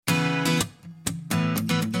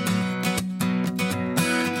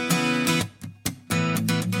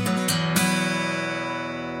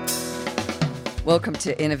Welcome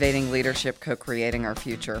to Innovating Leadership, Co-Creating Our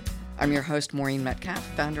Future. I'm your host, Maureen Metcalf,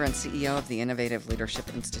 founder and CEO of the Innovative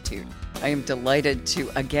Leadership Institute. I am delighted to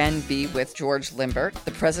again be with George Limbert,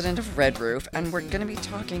 the president of Red Roof, and we're going to be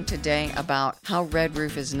talking today about how Red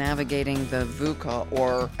Roof is navigating the VUCA,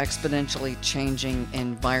 or exponentially changing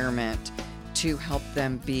environment, to help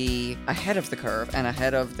them be ahead of the curve and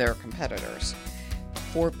ahead of their competitors.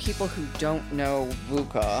 For people who don't know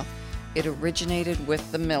VUCA, it originated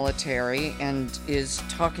with the military and is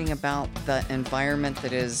talking about the environment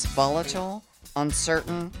that is volatile,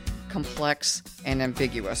 uncertain, complex, and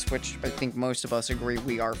ambiguous, which I think most of us agree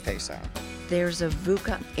we are facing. There's a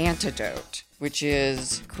VUCA antidote, which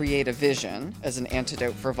is create a vision as an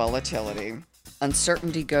antidote for volatility.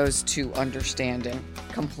 Uncertainty goes to understanding,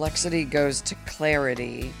 complexity goes to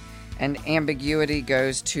clarity, and ambiguity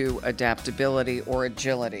goes to adaptability or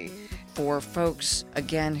agility. For folks,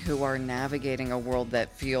 again, who are navigating a world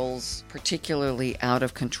that feels particularly out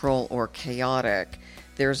of control or chaotic,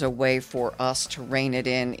 there's a way for us to rein it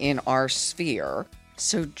in our sphere.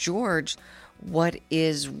 So, George, what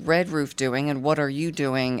is Red Roof doing, and what are you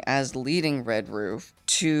doing as leading Red Roof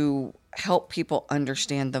to help people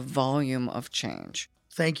understand the volume of change?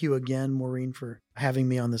 Thank you again, Maureen, for having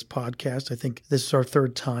me on this podcast. I think this is our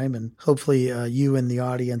third time, and hopefully you and the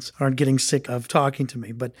audience aren't getting sick of talking to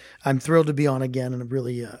me. But I'm thrilled to be on again, and I'm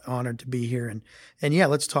really honored to be here. And yeah,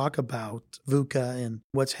 let's talk about VUCA and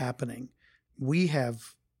what's happening. We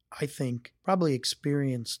have, I think, probably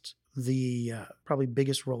experienced the probably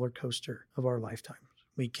biggest roller coaster of our lifetime.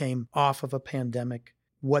 We came off of a pandemic.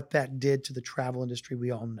 What that did to the travel industry,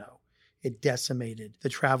 we all know. It decimated the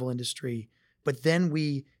travel industry. But then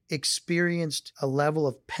we experienced a level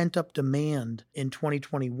of pent-up demand in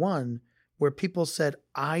 2021 where people said,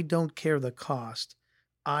 I don't care the cost.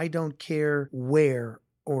 I don't care where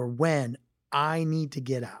or when. I need to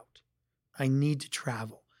get out. I need to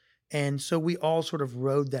travel. And so we all sort of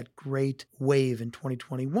rode that great wave in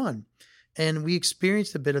 2021. And we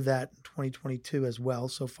experienced a bit of that in 2022 as well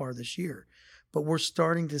so far this year. But we're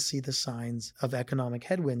starting to see the signs of economic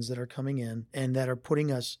headwinds that are coming in and that are putting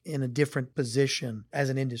us in a different position as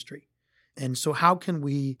an industry. And so how can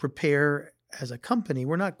we prepare as a company?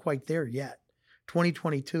 We're not quite there yet.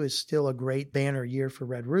 2022 is still a great banner year for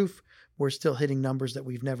Red Roof. We're still hitting numbers that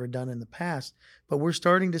we've never done in the past, but we're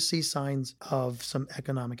starting to see signs of some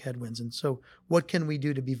economic headwinds. And so what can we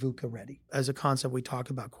do to be VUCA ready? As a concept we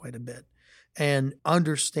talk about quite a bit. And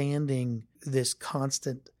understanding this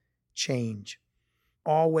constant change,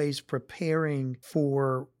 always preparing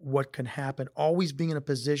for what can happen, always being in a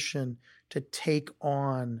position to take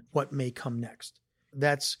on what may come next.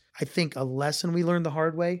 That's, I think, a lesson we learned the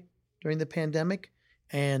hard way during the pandemic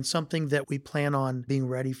and something that we plan on being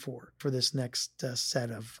ready for this next set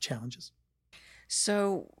of challenges.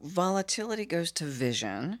 So volatility goes to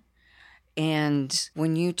vision. And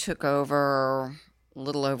when you took over a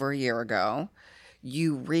little over a year ago,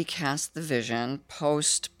 you recast the vision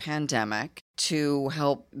post-pandemic to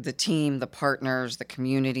help the team, the partners, the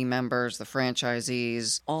community members, the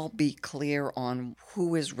franchisees, all be clear on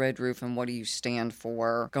who is Red Roof and what do you stand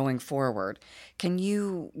for going forward. Can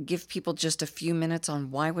you give people just a few minutes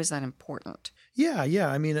on why was that important? Yeah.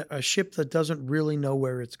 I mean, a ship that doesn't really know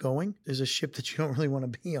where it's going is a ship that you don't really want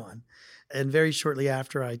to be on. And very shortly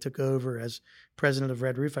after I took over as president of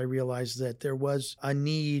Red Roof, I realized that there was a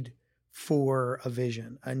need for a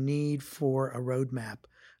vision, a need for a roadmap,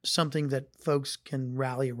 something that folks can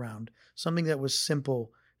rally around, something that was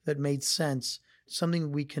simple, that made sense,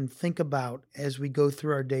 something we can think about as we go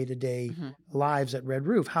through our day-to-day lives at Red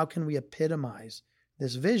Roof. How can we epitomize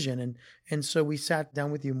this vision? And so we sat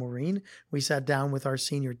down with you, Maureen. We sat down with our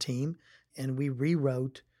senior team, and we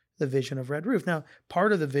rewrote the vision of Red Roof. Now,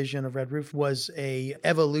 part of the vision of Red Roof was a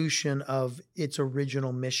evolution of its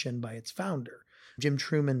original mission by its founder. Jim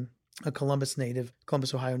Truman, a Columbus,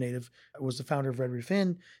 Ohio native, was the founder of Red Roof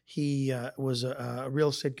Inn. He was a real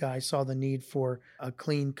estate guy, saw the need for a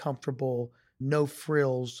clean, comfortable,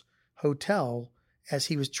 no-frills hotel as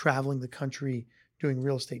he was traveling the country doing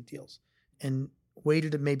real estate deals, and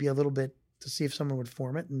waited maybe a little bit to see if someone would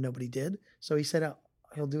form it, and nobody did. So he said,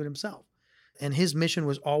 he'll do it himself. And his mission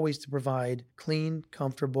was always to provide clean,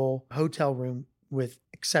 comfortable hotel room with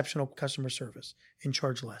exceptional customer service and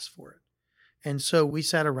charge less for it. And so we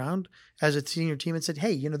sat around as a senior team and said,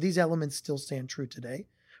 hey, these elements still stand true today.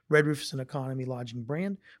 Red Roof is an economy lodging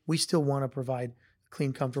brand. We still want to provide a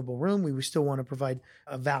clean, comfortable room. We still want to provide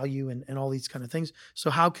a value and all these kind of things.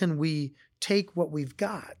 So how can we take what we've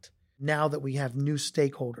got now that we have new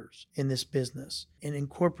stakeholders in this business and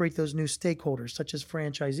incorporate those new stakeholders, such as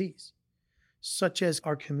franchisees, such as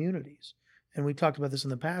our communities? And we talked about this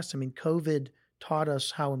in the past. I mean, COVID taught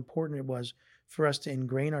us how important it was for us to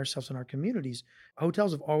ingrain ourselves in our communities.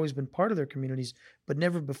 Hotels have always been part of their communities, but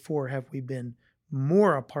never before have we been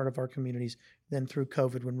more a part of our communities than through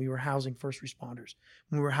COVID, when we were housing first responders,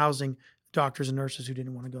 when we were housing doctors and nurses who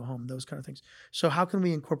didn't want to go home, those kind of things. So how can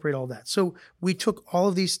we incorporate all that? So we took all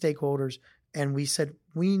of these stakeholders and we said,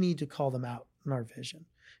 we need to call them out in our vision.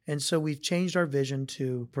 And so we've changed our vision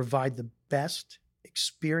to provide the best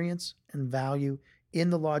experience and value in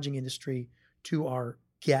the lodging industry to our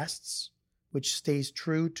guests, which stays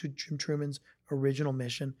true to Jim Truman's original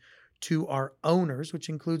mission, to our owners, which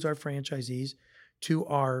includes our franchisees, to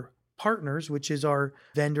our partners, which is our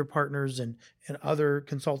vendor partners and other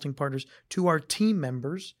consulting partners, to our team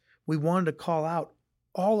members. We wanted to call out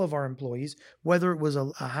all of our employees, whether it was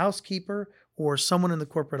a housekeeper or someone in the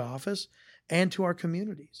corporate office, and to our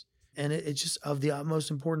communities. And it's just of the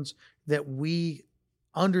utmost importance that we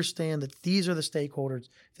understand that these are the stakeholders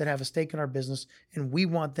that have a stake in our business, and we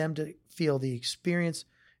want them to feel the experience,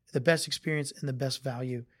 the best experience and the best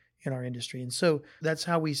value in our industry. And so that's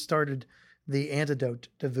how we started the antidote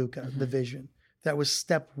to VUCA, the vision. That was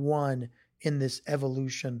step one in this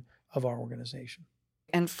evolution of our organization.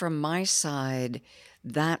 And from my side,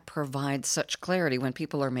 that provides such clarity when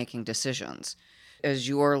people are making decisions. As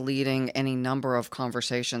you're leading any number of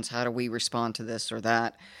conversations, how do we respond to this or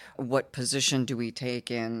that? What position do we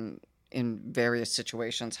take in various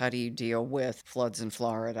situations? How do you deal with floods in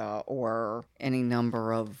Florida or any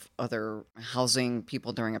number of other housing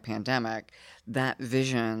people during a pandemic? That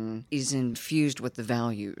vision is infused with the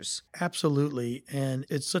values. Absolutely. And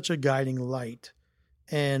it's such a guiding light.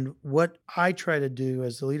 And what I try to do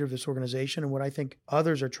as the leader of this organization, and what I think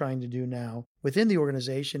others are trying to do now within the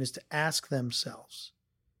organization, is to ask themselves,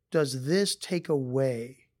 does this take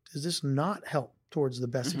away, does this not help towards the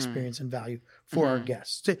best experience and value for our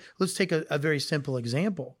guests? Let's take a very simple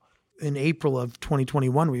example. In April of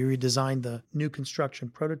 2021, we redesigned the new construction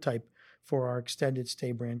prototype for our extended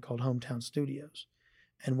stay brand called Hometown Studios.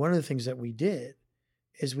 And one of the things that we did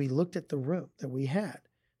is we looked at the room that we had.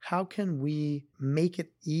 How can we make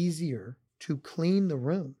it easier to clean the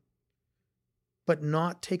room, but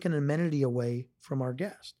not take an amenity away from our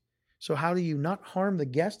guest? So how do you not harm the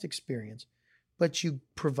guest experience, but you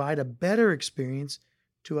provide a better experience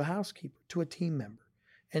to a housekeeper, to a team member?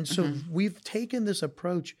 And so we've taken this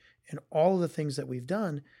approach in all of the things that we've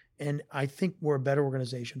done, and I think we're a better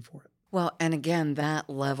organization for it. Well, and again, that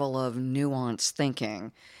level of nuanced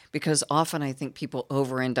thinking, because often I think people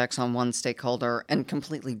over-index on one stakeholder and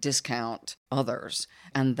completely discount others,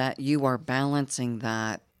 and that you are balancing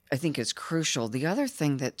that, I think, is crucial. The other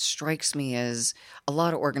thing that strikes me is a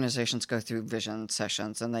lot of organizations go through vision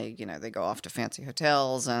sessions and they go off to fancy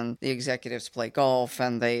hotels and the executives play golf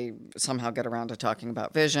and they somehow get around to talking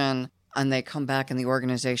about vision. And they come back and the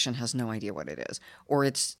organization has no idea what it is. Or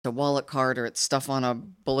it's a wallet card or it's stuff on a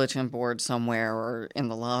bulletin board somewhere or in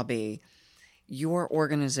the lobby. Your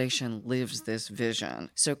organization lives this vision.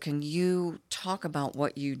 So can you talk about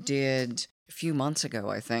what you did a few months ago,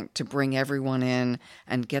 I think, to bring everyone in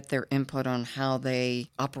and get their input on how they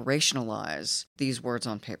operationalize these words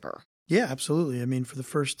on paper? Yeah, absolutely. I mean, for the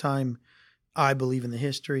first time, I believe in the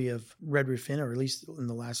history of Red Roof Inn, or at least in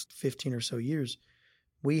the last 15 or so years,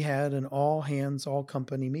 we had an all-hands,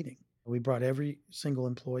 all-company meeting. We brought every single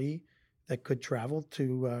employee that could travel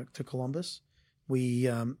to Columbus. We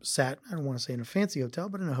sat, I don't want to say in a fancy hotel,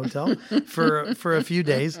 but in a hotel for a few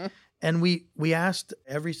days. And we asked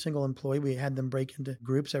every single employee, we had them break into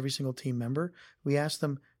groups, every single team member. We asked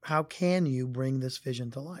them, how can you bring this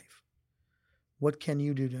vision to life? What can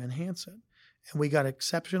you do to enhance it? And we got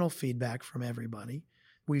exceptional feedback from everybody.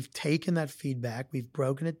 We've taken that feedback, we've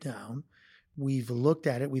broken it down. We've looked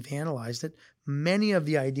at it. We've analyzed it. Many of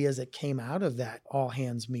the ideas that came out of that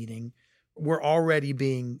all-hands meeting were already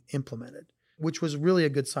being implemented, which was really a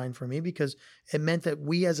good sign for me because it meant that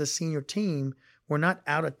we as a senior team were not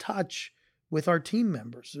out of touch with our team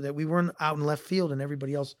members, that we weren't out in left field and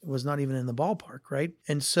everybody else was not even in the ballpark, right?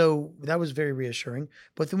 And so that was very reassuring.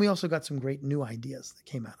 But then we also got some great new ideas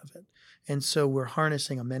that came out of it. And so we're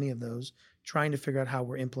harnessing many of those, trying to figure out how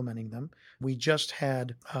we're implementing them. We just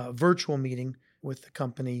had a virtual meeting with the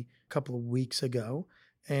company a couple of weeks ago,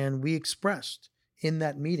 and we expressed in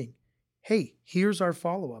that meeting, hey, here's our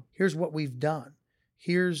follow-up. Here's what we've done.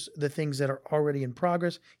 Here's the things that are already in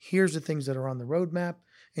progress. Here's the things that are on the roadmap.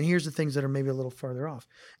 And here's the things that are maybe a little farther off.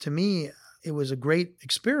 To me, it was a great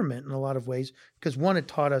experiment in a lot of ways because one, it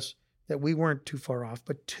taught us that we weren't too far off.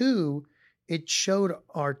 But two, it showed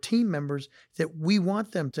our team members that we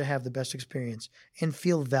want them to have the best experience and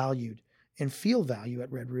feel valued and feel value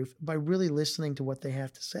at Red Roof by really listening to what they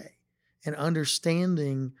have to say and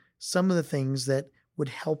understanding some of the things that would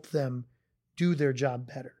help them do their job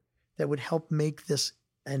better, that would help make this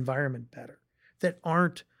environment better, that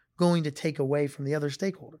aren't going to take away from the other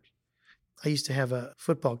stakeholders. I used to have a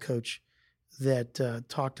football coach that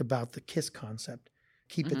talked about the KISS concept.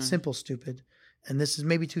 Keep it simple, stupid. And this is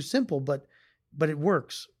maybe too simple, but it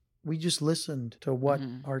works. We just listened to what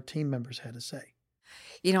our team members had to say.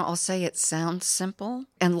 I'll say it sounds simple,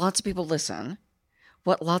 and lots of people listen.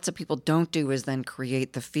 What lots of people don't do is then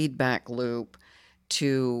create the feedback loop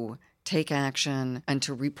to take action and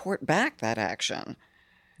to report back that action.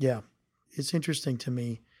 Yeah. It's interesting to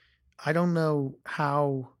me. I don't know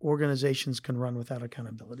how organizations can run without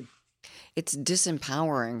accountability. It's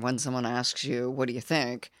disempowering when someone asks you, what do you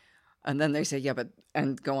think? And then they say, yeah,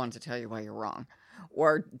 and go on to tell you why you're wrong.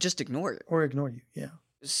 Or just ignore you. Or ignore you, yeah.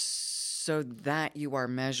 So that you are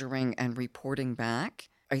measuring and reporting back,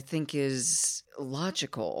 I think is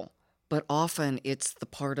logical. But often it's the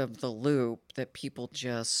part of the loop that people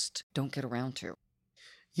just don't get around to.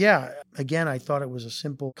 Yeah. Again, I thought it was a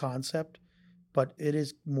simple concept, but it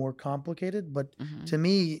is more complicated. But to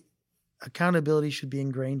me, accountability should be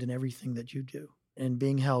ingrained in everything that you do, and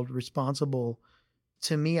being held responsible.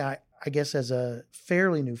 To me, I guess as a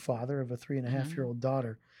fairly new father of a 3.5-year-old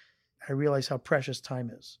daughter, I realize how precious time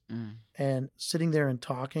is. And sitting there and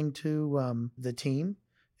talking to the team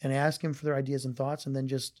and asking for their ideas and thoughts and then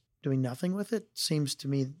just doing nothing with it seems to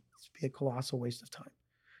me to be a colossal waste of time.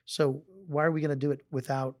 So why are we going to do it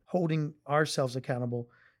without holding ourselves accountable,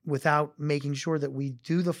 without making sure that we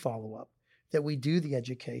do the follow-up, that we do the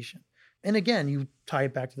education? And again, you tie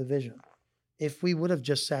it back to the vision. If we would have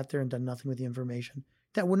just sat there and done nothing with the information,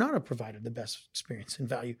 that would not have provided the best experience and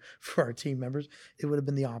value for our team members. It would have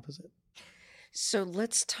been the opposite. So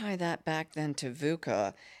let's tie that back then to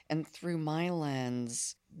VUCA. And through my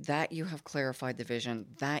lens, that you have clarified the vision,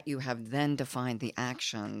 that you have then defined the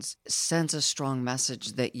actions, sends a strong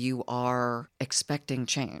message that you are expecting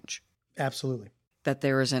change. Absolutely. That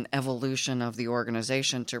there is an evolution of the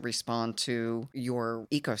organization to respond to your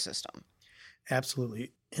ecosystem.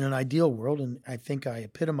 Absolutely. In an ideal world, and I think I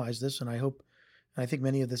epitomize this, and I think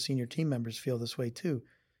many of the senior team members feel this way too,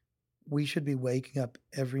 we should be waking up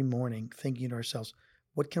every morning thinking to ourselves,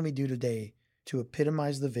 what can we do today to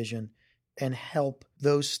epitomize the vision and help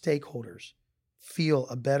those stakeholders feel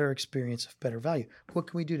a better experience of better value? What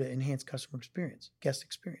can we do to enhance customer experience, guest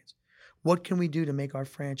experience? What can we do to make our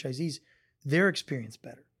franchisees, their experience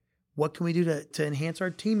better? What can we do to enhance our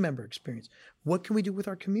team member experience? What can we do with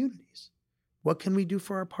our communities? What can we do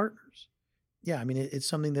for our partners? Yeah, I mean, it's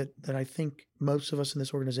something that I think most of us in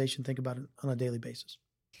this organization think about on a daily basis.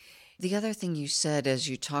 The other thing you said as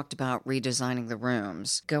you talked about redesigning the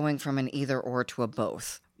rooms, going from an either or to a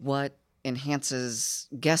both, what enhances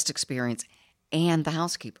guest experience and the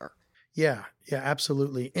housekeeper. Yeah,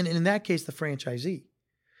 absolutely. And in that case, the franchisee,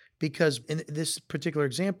 because in this particular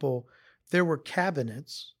example, there were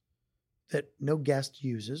cabinets that no guest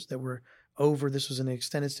uses that were over, this was an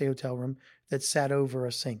extended stay hotel room that sat over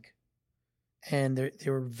a sink. And they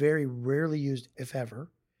were very rarely used, if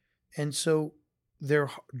ever. And so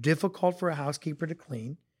they're difficult for a housekeeper to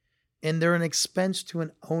clean, and they're an expense to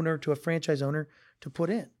an owner, to a franchise owner to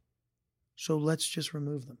put in. So let's just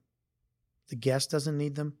remove them. The guest doesn't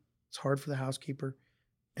need them. It's hard for the housekeeper,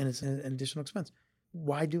 and it's an additional expense.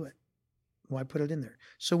 Why do it? Why put it in there?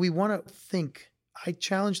 So we want to think. I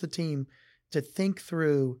challenge the team to think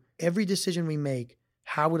through every decision we make,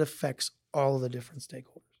 how it affects all of the different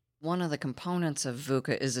stakeholders. One of the components of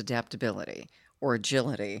VUCA is adaptability or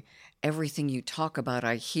agility. Everything you talk about,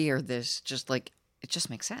 I hear this just like, it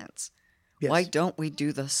just makes sense. Yes. Why don't we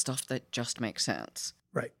do the stuff that just makes sense?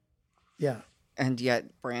 Right. Yeah. And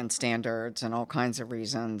yet brand standards and all kinds of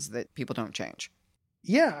reasons that people don't change.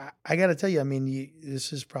 Yeah. I got to tell you, I mean,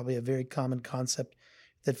 this is probably a very common concept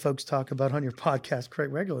that folks talk about on your podcast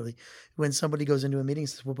quite regularly. When somebody goes into a meeting and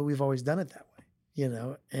says, well, but we've always done it that way.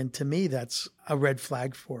 And to me, that's a red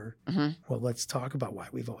flag for, well, let's talk about why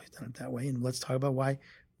we've always done it that way. And let's talk about why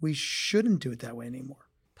we shouldn't do it that way anymore.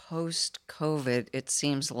 Post-COVID, it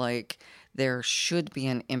seems like there should be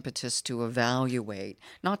an impetus to evaluate,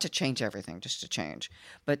 not to change everything, just to change,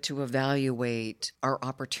 but to evaluate our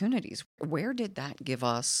opportunities. Where did that give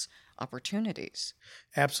us opportunities?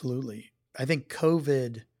 Absolutely. I think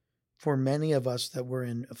COVID, for many of us that were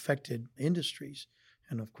in affected industries,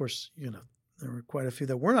 and of course, there were quite a few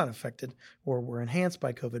that were not affected or were enhanced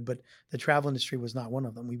by COVID, but the travel industry was not one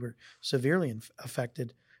of them. We were severely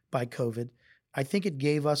affected by COVID. I think it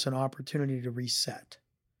gave us an opportunity to reset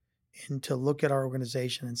and to look at our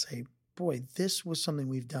organization and say, boy, this was something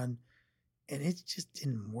we've done and it just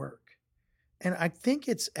didn't work. And I think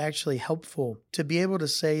it's actually helpful to be able to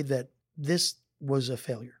say that this was a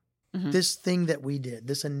failure. Mm-hmm. This thing that we did,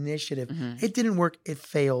 this initiative, Mm-hmm. it didn't work. It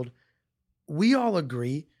failed. We all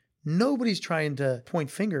agree. Nobody's trying to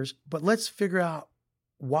point fingers, but let's figure out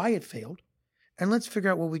why it failed. And let's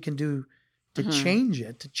figure out what we can do to change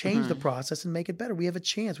it, to change the process and make it better. We have a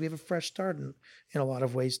chance. We have a fresh start in a lot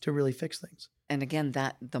of ways to really fix things. And again,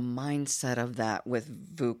 that the mindset of that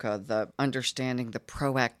with VUCA, the understanding, the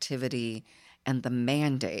proactivity, and the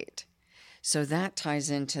mandate. So that ties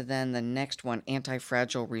into then the next one,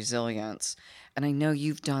 anti-fragile resilience. And I know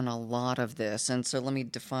you've done a lot of this. And so let me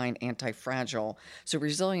define anti-fragile. So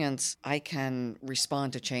resilience, I can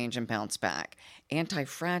respond to change and bounce back.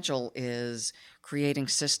 Anti-fragile is creating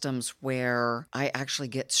systems where I actually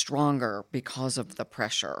get stronger because of the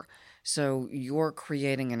pressure. So you're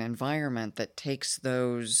creating an environment that takes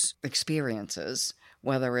those experiences,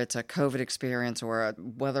 whether it's a COVID experience or a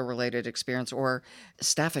weather-related experience or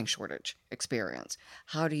staffing shortage experience.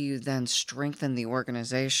 How do you then strengthen the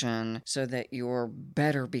organization so that you're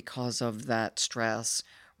better because of that stress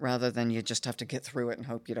rather than you just have to get through it and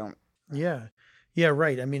hope you don't? Yeah. Yeah,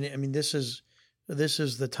 right. I mean, this is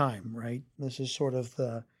the time, right? This is sort of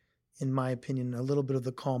in my opinion, a little bit of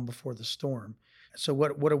the calm before the storm. So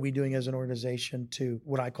what are we doing as an organization to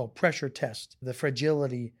what I call pressure test the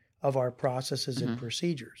fragility of our processes and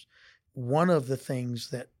procedures? One of the things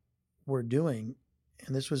that we're doing,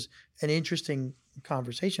 and this was an interesting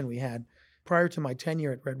conversation we had prior to my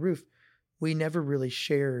tenure at Red Roof, we never really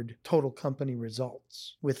shared total company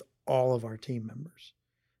results with all of our team members.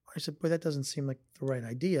 I said, boy, that doesn't seem like the right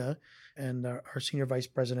idea. And our senior vice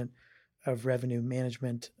president of revenue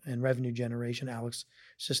management and revenue generation, Alex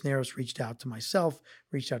Cisneros, reached out to myself,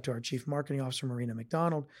 reached out to our chief marketing officer, Marina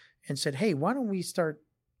McDonald, and said, hey, why don't we start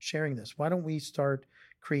sharing this? Why don't we start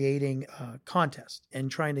creating a contest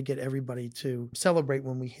and trying to get everybody to celebrate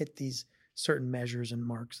when we hit these certain measures and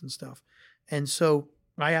marks and stuff? And so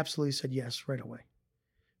I absolutely said yes right away.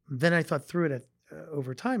 Then I thought through it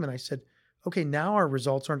over time, and I said, okay, now our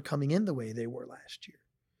results aren't coming in the way they were last year.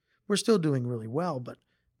 We're still doing really well, but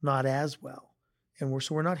not as well. And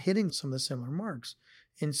we're not hitting some of the similar marks.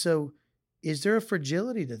 And so is there a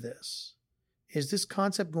fragility to this? Is this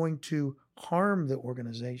concept going to harm the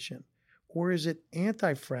organization? Or is it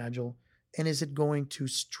anti-fragile? And is it going to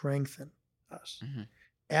strengthen us?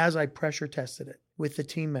 As I pressure tested it with the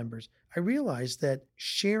team members, I realized that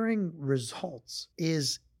sharing results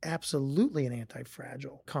is absolutely an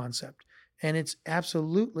anti-fragile concept. And it's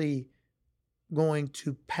absolutely going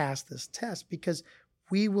to pass this test because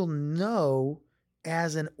we will know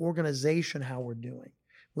as an organization how we're doing.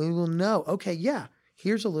 We will know, okay, yeah,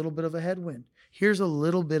 here's a little bit of a headwind. Here's a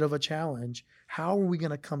little bit of a challenge. How are we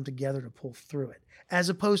going to come together to pull through it? As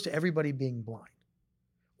opposed to everybody being blind.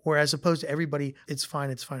 Or as opposed to everybody, it's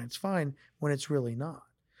fine, when it's really not.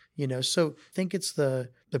 So I think it's the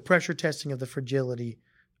pressure testing of the fragility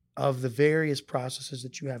of the various processes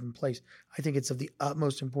that you have in place. I think it's of the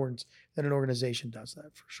utmost importance that an organization does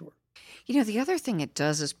that for sure. The other thing it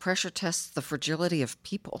does is pressure tests the fragility of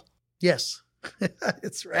people. Yes,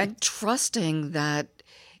 that's right. And trusting that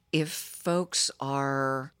if folks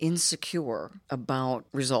are insecure about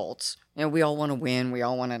results, we all want to win, we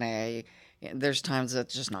all want an A, there's times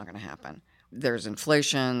that's just not going to happen. There's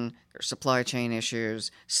inflation, there's supply chain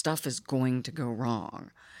issues, stuff is going to go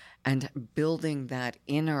wrong. And building that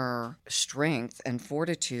inner strength and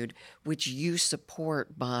fortitude, which you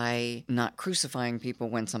support by not crucifying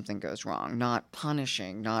people when something goes wrong, not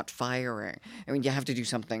punishing, not firing. I mean, you have to do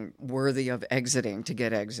something worthy of exiting to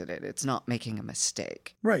get exited. It's not making a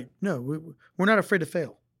mistake. Right. No, we're not afraid to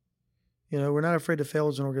fail. We're not afraid to fail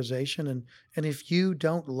as an organization. And if you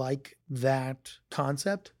don't like that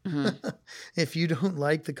concept, if you don't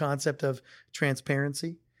like the concept of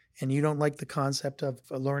transparency, and you don't like the concept of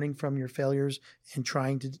learning from your failures and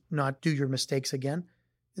trying to not do your mistakes again,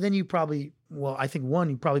 then you probably, I think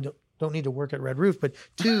one, you probably don't need to work at Red Roof, but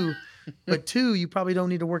two, you probably don't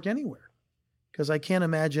need to work anywhere. Because I can't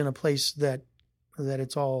imagine a place that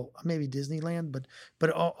it's all, maybe Disneyland, but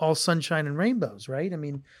all sunshine and rainbows, right? I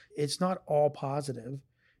mean, it's not all positive.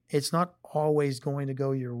 It's not always going to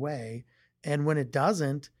go your way. And when it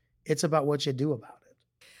doesn't, it's about what you do about it.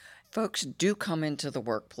 Folks do come into the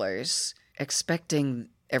workplace expecting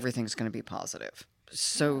everything's going to be positive.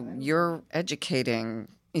 So you're educating,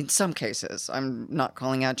 in some cases, I'm not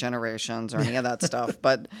calling out generations or any of that stuff,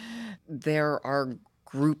 but there are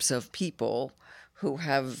groups of people who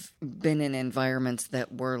have been in environments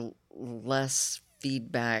that were less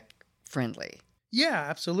feedback friendly. Yeah,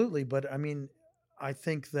 absolutely. But I mean, I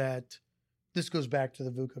think that this goes back to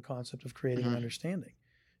the VUCA concept of creating an understanding.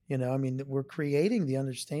 I mean, we're creating the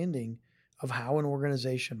understanding of how an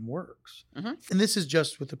organization works. And this is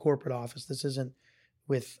just with the corporate office. This isn't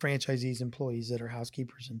with franchisees, employees that are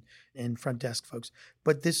housekeepers and front desk folks.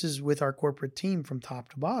 But this is with our corporate team from top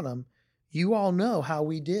to bottom. You all know how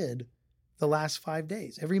we did the last 5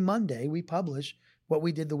 days. Every Monday, we publish what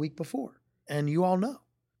we did the week before. And you all know.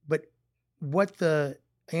 But what the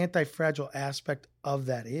anti-fragile aspect of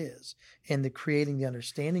that is, and the creating the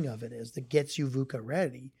understanding of it is, that gets you VUCA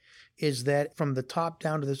ready, is that from the top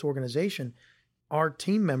down to this organization, our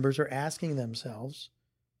team members are asking themselves,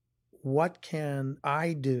 what can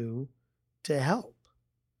I do to help?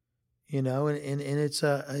 And it's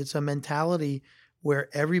a mentality where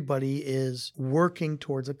everybody is working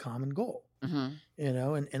towards a common goal.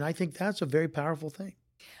 And I think that's a very powerful thing.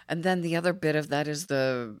 And then the other bit of that is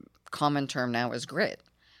the common term now is grit.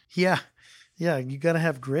 Yeah. You got to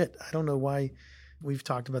have grit. I don't know why we've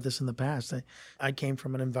talked about this in the past. I came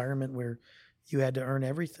from an environment where you had to earn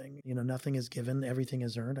everything. Nothing is given, everything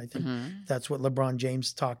is earned. I think that's what LeBron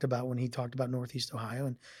James talked about when he talked about Northeast Ohio,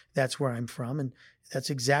 and that's where I'm from, and that's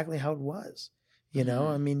exactly how it was.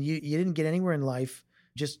 I mean, you didn't get anywhere in life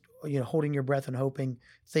just holding your breath and hoping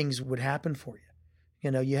things would happen for you.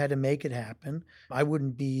 You had to make it happen. I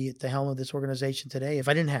wouldn't be at the helm of this organization today if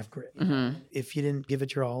I didn't have grit. If you didn't give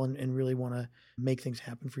it your all and really want to make things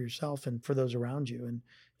happen for yourself and for those around you. And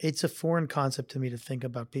it's a foreign concept to me to think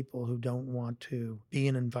about people who don't want to be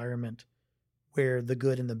in an environment where the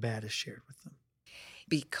good and the bad is shared with them.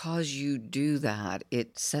 Because you do that,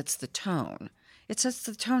 it sets the tone. It sets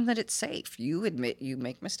the tone that it's safe. You admit you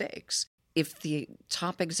make mistakes. If the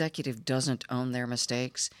top executive doesn't own their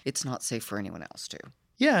mistakes, it's not safe for anyone else to.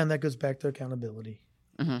 Yeah, and that goes back to accountability.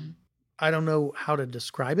 I don't know how to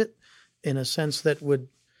describe it in a sense that would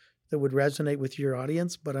resonate with your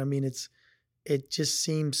audience, but I mean, it just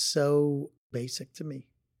seems so basic to me,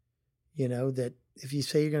 that if you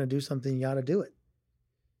say you're going to do something, you got to do it.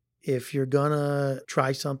 If you're going to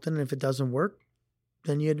try something and if it doesn't work,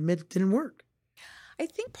 then you admit it didn't work. I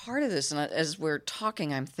think part of this, and as we're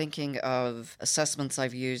talking, I'm thinking of assessments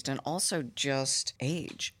I've used and also just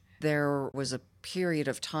age. There was a period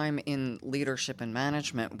of time in leadership and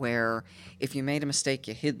management where if you made a mistake,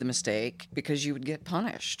 you hid the mistake because you would get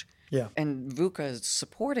punished. Yeah. And VUCA is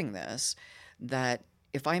supporting this, that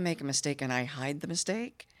if I make a mistake and I hide the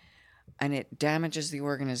mistake and it damages the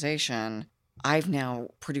organization, I've now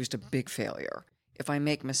produced a big failure. If I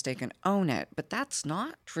make a mistake and own it, but that's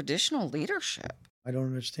not traditional leadership. I don't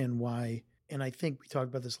understand why. And I think we talked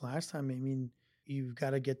about this last time. I mean, you've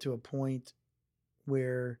got to get to a point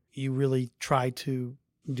where you really try to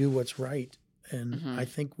do what's right. And I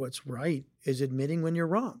think what's right is admitting when you're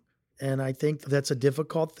wrong. And I think that's a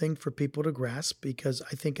difficult thing for people to grasp because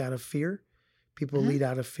I think out of fear, people lead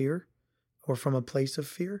out of fear or from a place of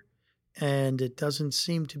fear. And it doesn't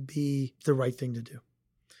seem to be the right thing to do.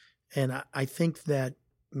 And I think that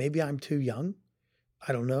maybe I'm too young.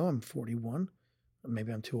 I don't know. I'm 41.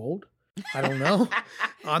 Maybe I'm too old. I don't know.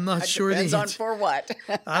 I'm not sure. Depends on for what.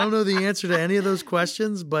 I don't know the answer to any of those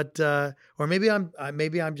questions, but or maybe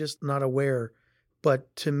I'm just not aware.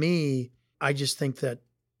 But to me, I just think that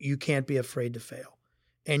you can't be afraid to fail,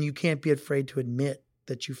 and you can't be afraid to admit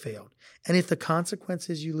that you failed. And if the consequence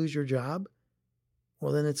is you lose your job,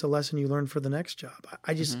 well, then it's a lesson you learn for the next job.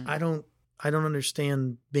 I just I don't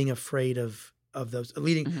understand being afraid of those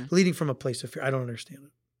leading from a place of fear. I don't understand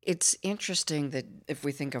it. It's interesting that if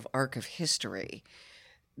we think of arc of history,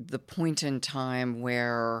 the point in time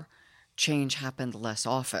where change happened less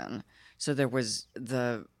often, so there was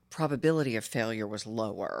the probability of failure was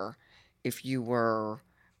lower if you were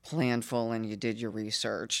planful and you did your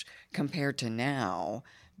research, compared to now.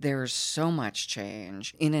 There's so much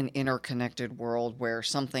change in an interconnected world where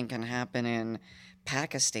something can happen in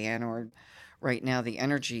Pakistan or right now the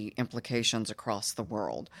energy implications across the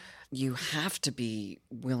world. You have to be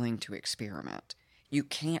willing to experiment. You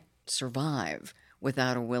can't survive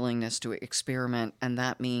without a willingness to experiment, and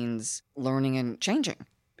that means learning and changing,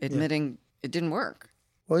 admitting it didn't work.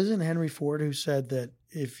 Well, isn't Henry Ford who said that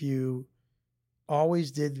if you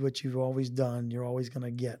always did what you've always done, you're always going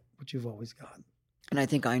to get what you've always gotten? And I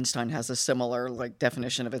think Einstein has a similar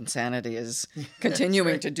definition of insanity is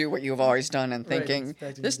continuing to do what you've always done and thinking,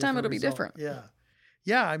 this time it'll be different. Yeah.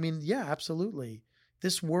 Yeah. I mean, yeah, absolutely.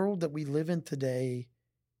 This world that we live in today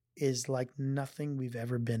is like nothing we've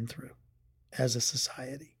ever been through as a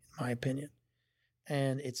society, in my opinion.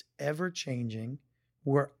 And it's ever changing.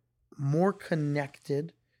 We're more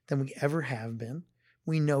connected than we ever have been.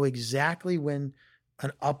 We know exactly when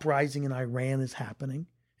an uprising in Iran is happening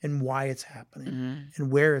and why it's happening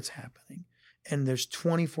and where it's happening. And there's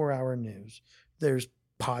 24-hour news. There's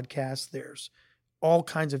podcasts, there's all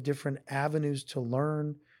kinds of different avenues to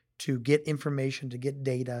learn, to get information, to get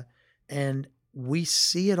data. And we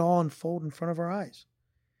see it all unfold in front of our eyes.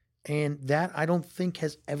 And that I don't think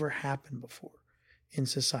has ever happened before in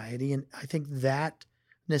society. And I think that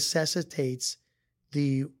necessitates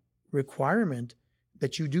the requirement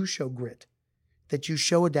that you do show grit, that you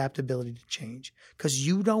show adaptability to change, because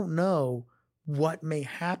you don't know what may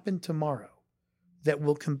happen tomorrow that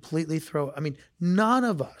will completely throw. I mean, none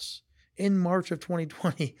of us in March of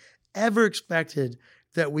 2020 ever expected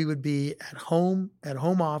that we would be at home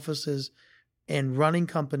offices and running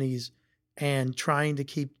companies and trying to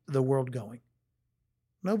keep the world going.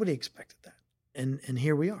 Nobody expected that. And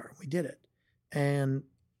here we are. We did it. And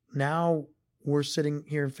now we're sitting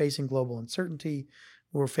here facing global uncertainty.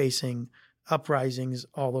 We're facing uprisings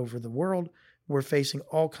all over the world. We're facing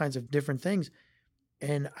all kinds of different things.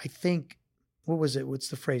 And I think, what was it? What's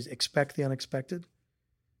the phrase? Expect the unexpected,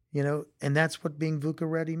 and that's what being VUCA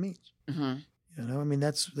ready means. Mm-hmm. I mean,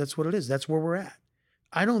 that's what it is. That's where we're at.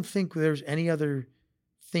 I don't think there's any other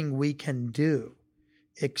thing we can do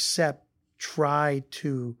except try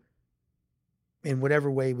to, in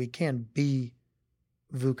whatever way we can, be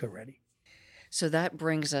VUCA ready. So that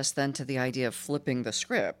brings us then to the idea of flipping the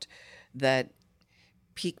script, that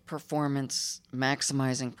peak performance,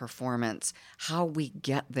 maximizing performance, how we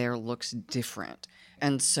get there looks different.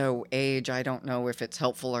 And so age, I don't know if it's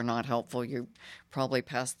helpful or not helpful. You probably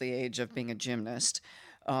past the age of being a gymnast.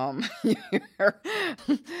 You're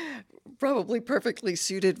probably perfectly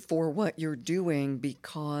suited for what you're doing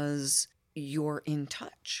because you're in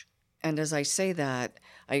touch. And as I say that,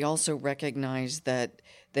 I also recognize that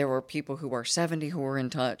there are people who are 70 who are in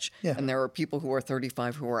touch, and there are people who are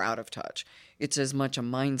 35 who are out of touch. It's as much a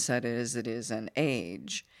mindset as it is an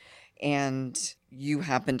age. And you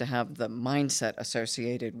happen to have the mindset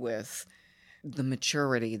associated with the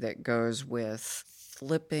maturity that goes with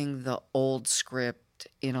flipping the old script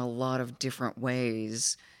in a lot of different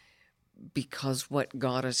ways, because what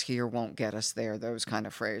got us here won't get us there, those kind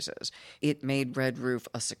of phrases. It made Red Roof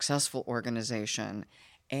a successful organization,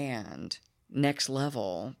 and next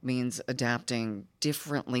level means adapting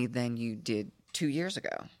differently than you did 2 years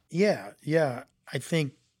ago. Yeah. I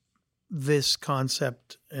think this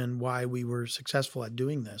concept and why we were successful at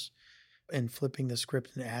doing this and flipping the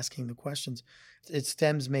script and asking the questions, it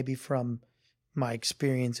stems maybe from my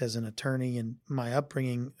experience as an attorney and my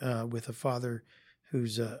upbringing with a father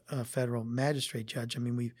who's a federal magistrate judge. I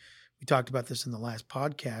mean, we talked about this in the last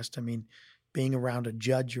podcast. I mean, being around a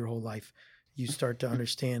judge your whole life, you start to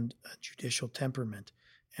understand judicial temperament,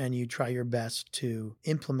 and you try your best to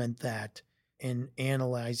implement that in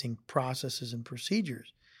analyzing processes and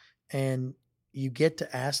procedures. And you get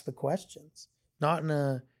to ask the questions, not in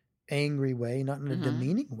an angry way, not in a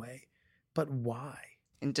demeaning way, but why?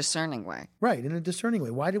 In a discerning way. Right, in a discerning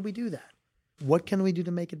way. Why did we do that? What can we do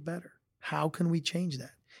to make it better? How can we change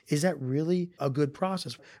that? Is that really a good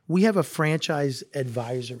process? We have a franchise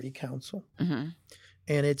advisory council, and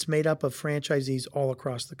it's made up of franchisees all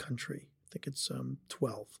across the country. I think it's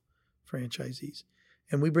 12 franchisees.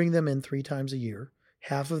 And we bring them in 3 times a year.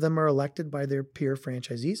 Half of them are elected by their peer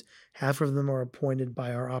franchisees. Half of them are appointed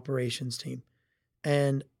by our operations team.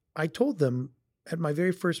 And I told them at my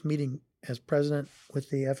very first meeting as president with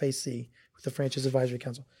the FAC, with the Franchise Advisory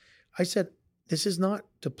Council, I said, this is not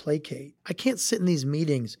to placate. I can't sit in these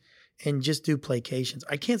meetings and just do placations.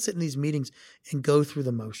 I can't sit in these meetings and go through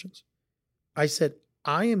the motions. I said,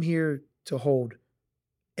 I am here to hold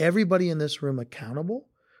everybody in this room accountable.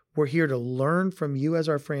 We're here to learn from you as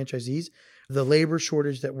our franchisees. The labor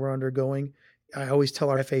shortage that we're undergoing, I always tell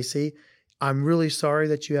our FAC, I'm really sorry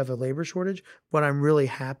that you have a labor shortage, but I'm really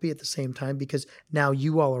happy at the same time because now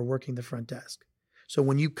you all are working the front desk. So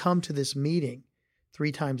when you come to this meeting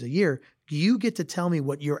 3 times a year, you get to tell me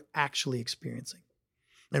what you're actually experiencing.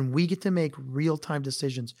 And we get to make real-time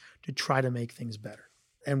decisions to try to make things better.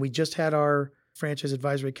 And we just had our Franchise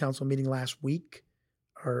Advisory Council meeting last week,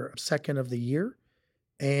 our second of the year.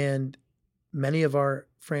 And many of our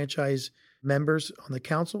franchise members on the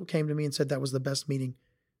council came to me and said that was the best meeting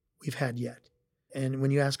we've had yet. And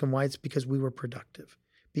when you ask them why, it's because we were productive,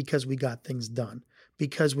 because we got things done,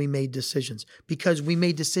 because we made decisions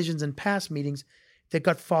in past meetings that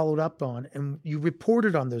got followed up on, and you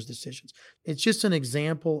reported on those decisions. It's just an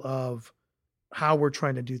example of how we're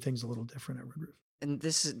trying to do things a little different at Red Roof. And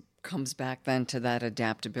this comes back then to that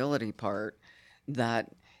adaptability part,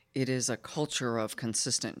 that it is a culture of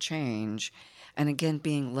consistent change. And again,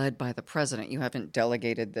 being led by the president. You haven't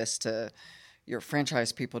delegated this to your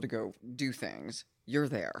franchise people to go do things. You're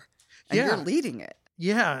there. And you're leading it.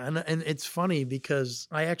 Yeah. And it's funny because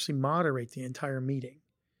I actually moderate the entire meeting.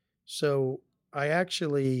 So I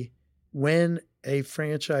actually, when a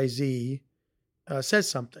franchisee says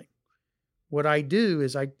something, what I do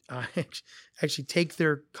is I actually take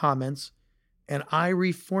their comments and I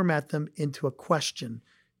reformat them into a question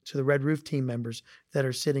to the Red Roof team members that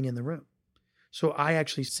are sitting in the room. So I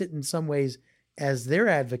actually sit in some ways as their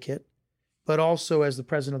advocate, but also as the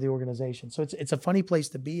president of the organization. So it's a funny place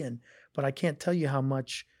to be in, but I can't tell you how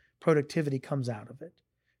much productivity comes out of it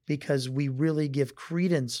because we really give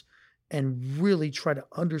credence and really try to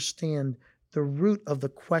understand the root of the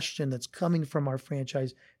question that's coming from our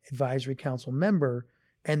franchise advisory council member.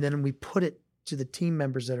 And then we put it to the team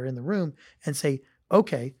members that are in the room and say,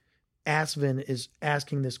 okay, Asvin is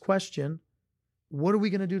asking this question. What are we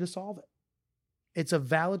going to do to solve it? It's a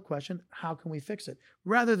valid question. How can we fix it?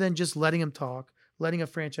 Rather than just letting him talk, letting a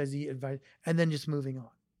franchisee advise, and then just moving on.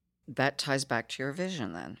 That ties back to your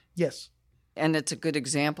vision then. Yes. And it's a good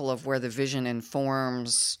example of where the vision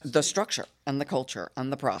informs the structure and the culture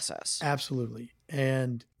and the process. Absolutely.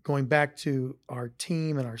 And going back to our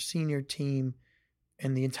team and our senior team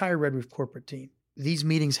and the entire Red Roof corporate team, these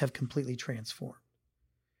meetings have completely transformed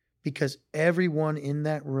because everyone in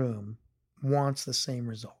that room wants the same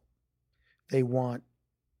result. They want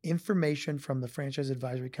information from the Franchise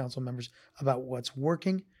Advisory Council members about what's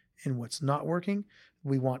working and what's not working.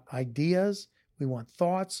 We want ideas. We want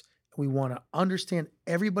thoughts. We want to understand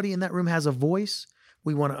everybody in that room has a voice.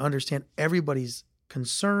 We want to understand everybody's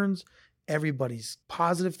concerns, everybody's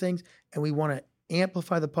positive things, and we want to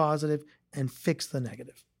amplify the positive and fix the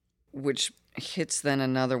negative. Which hits then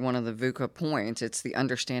another one of the VUCA points. It's the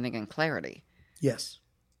understanding and clarity. Yes.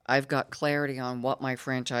 I've got clarity on what my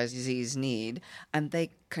franchisees need, and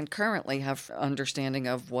they concurrently have understanding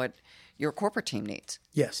of what your corporate team needs.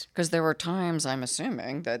 Yes. Because there are times, I'm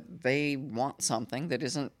assuming, that they want something that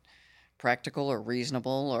isn't practical or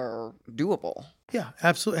reasonable or doable. Yeah,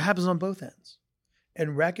 absolutely. It happens on both ends.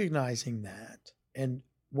 And recognizing that, and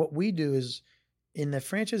what we do is in the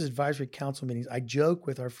Franchise Advisory Council meetings, I joke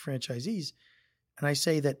with our franchisees, and I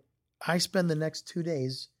say that I spend the next 2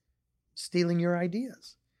 days stealing your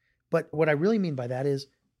ideas. But what I really mean by that is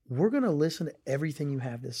we're going to listen to everything you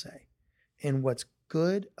have to say. And what's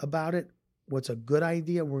good about it, what's a good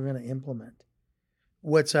idea, we're going to implement.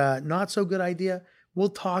 What's a not so good idea, we'll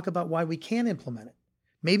talk about why we can't implement it.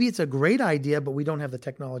 Maybe it's a great idea, but we don't have the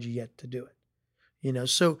technology yet to do it.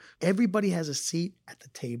 So everybody has a seat at the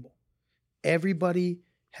table. Everybody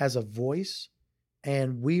has a voice,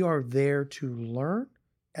 and we are there to learn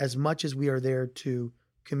as much as we are there to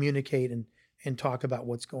communicate and talk about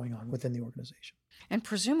what's going on within the organization. And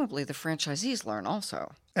presumably the franchisees learn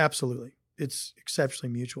also. Absolutely. It's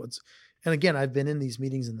exceptionally mutual. And again, I've been in these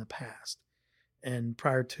meetings in the past and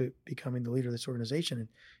prior to becoming the leader of this organization, and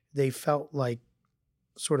they felt like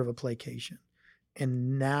sort of a placation.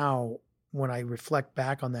 And now when I reflect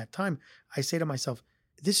back on that time, I say to myself,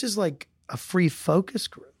 this is like a free focus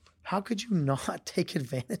group. How could you not take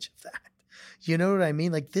advantage of that? You know what I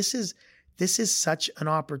mean? Like this is such an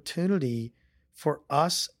opportunity for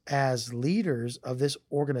us as leaders of this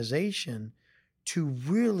organization to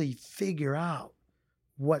really figure out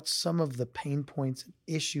what some of the pain points and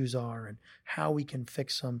issues are and how we can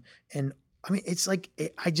fix them. And I mean, it's like,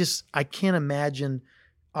 I can't imagine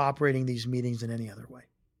operating these meetings in any other way.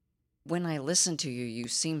 When I listen to you, you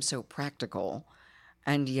seem so practical,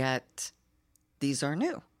 and yet these are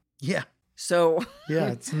new. Yeah. So yeah,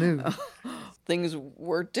 it's new. Things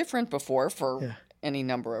were different before for any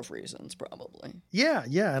number of reasons, probably. Yeah.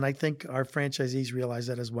 And I think our franchisees realize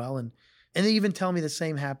that as well. And they even tell me the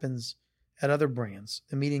same happens at other brands.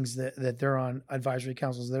 The meetings that they're on, advisory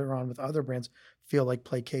councils they're on with other brands feel like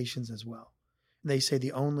placations as well. They say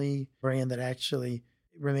the only brand that actually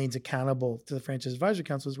remains accountable to the Franchise Advisory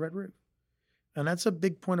Council is Red Roof. And that's a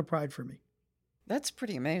big point of pride for me. That's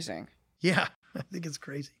pretty amazing. Yeah, I think it's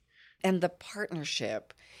crazy. And the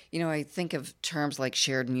partnership, I think of terms like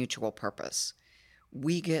shared mutual purpose.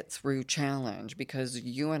 We get through challenge because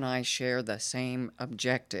you and I share the same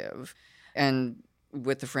objective. And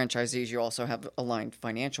with the franchisees, you also have aligned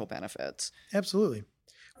financial benefits. Absolutely.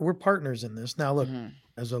 We're partners in this. Now, look,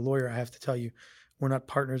 as a lawyer, I have to tell you, we're not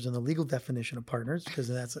partners in the legal definition of partners because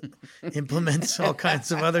that implements all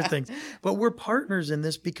kinds of other things. But we're partners in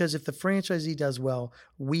this because if the franchisee does well,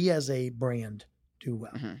 we as a brand do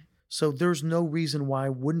well. Mm-hmm. So there's no reason why I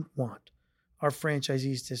wouldn't want our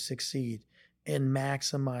franchisees to succeed and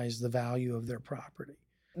maximize the value of their property.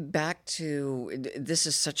 Back to, this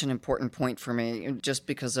is such an important point for me, just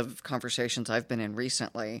because of conversations I've been in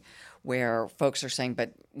recently where folks are saying,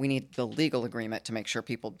 but we need the legal agreement to make sure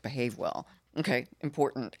people behave well. Okay,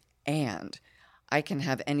 important. And I can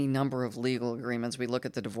have any number of legal agreements. We look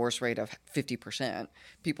at the divorce rate of 50%.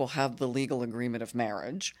 People have the legal agreement of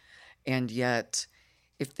marriage, and yet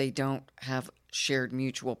if they don't have shared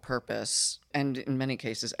mutual purpose and in many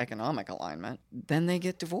cases economic alignment, then they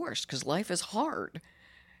get divorced because life is hard.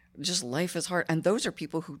 Just life is hard. And those are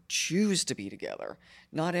people who choose to be together.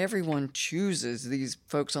 Not everyone chooses these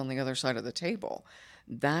folks on the other side of the table.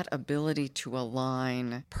 That ability to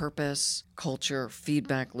align purpose, culture,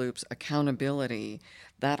 feedback loops, accountability,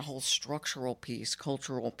 that whole structural piece,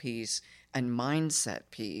 cultural piece, and mindset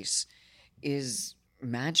piece is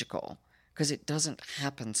magical because it doesn't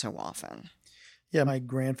happen so often. Yeah, my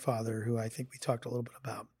grandfather, who I think we talked a little bit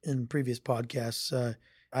about in previous podcasts,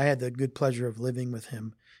 I had the good pleasure of living with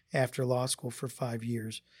him after law school for 5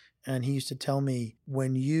 years. And he used to tell me,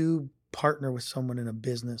 when you partner with someone in a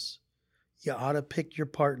business, you ought to pick your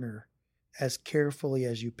partner as carefully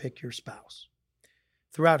as you pick your spouse.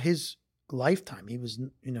 Throughout his lifetime, he was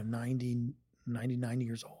 90, 99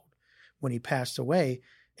 years old when he passed away.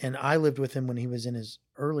 And I lived with him when he was in his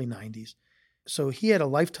early 90s. So he had a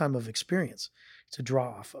lifetime of experience to draw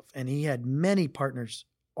off of. And he had many partners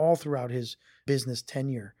all throughout his business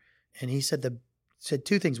tenure. And he said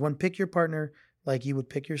two things. One, pick your partner like you would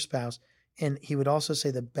pick your spouse. And he would also say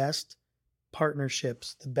the best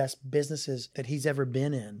partnerships, the best businesses that he's ever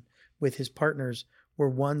been in with his partners were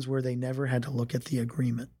ones where they never had to look at the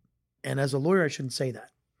agreement. And as a lawyer, I shouldn't say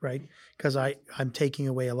that, right? Because I'm taking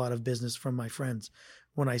away a lot of business from my friends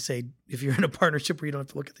when I say, if you're in a partnership where you don't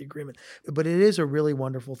have to look at the agreement. But it is a really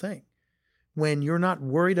wonderful thing. When you're not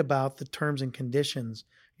worried about the terms and conditions,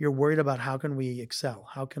 you're worried about how can we excel?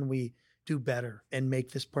 How can we do better and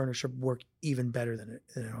make this partnership work even better than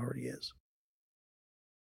it already is?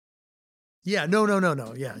 Yeah, no.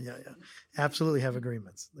 Yeah. Absolutely have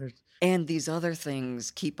agreements. And these other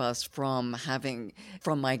things keep us from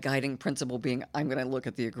my guiding principle being, I'm going to look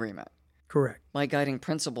at the agreement. Correct. My guiding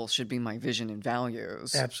principle should be my vision and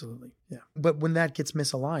values. Absolutely. Yeah. But when that gets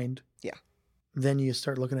misaligned, yeah, then you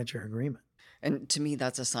start looking at your agreement. And to me,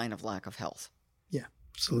 that's a sign of lack of health. Yeah,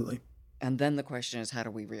 absolutely. And then the question is, how do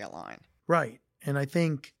we realign? Right. And I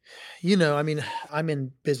think, I'm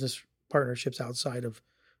in business partnerships outside of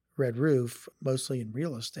Red Roof, mostly in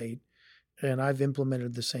real estate, and I've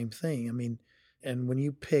implemented the same thing. And when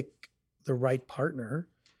you pick the right partner,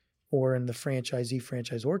 or in the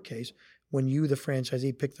franchisee-franchisor case, when you, the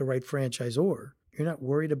franchisee, pick the right franchisor, you're not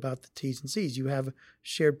worried about the T's and C's. You have a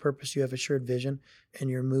shared purpose, you have a shared vision, and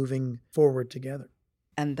you're moving forward together.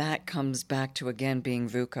 And that comes back to, again, being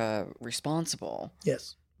VUCA responsible.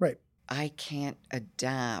 Yes, right. I can't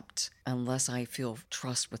adapt unless I feel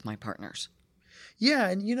trust with my partners. Yeah,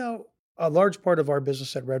 and a large part of our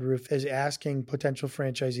business at Red Roof is asking potential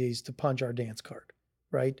franchisees to punch our dance card,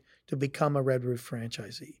 right? To become a Red Roof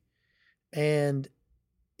franchisee. And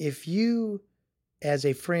if you, as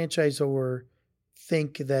a franchisor,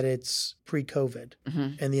 think that it's pre-COVID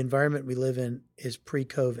and the environment we live in is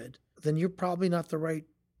pre-COVID, then you're probably not the right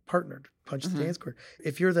partner to punch the dance card.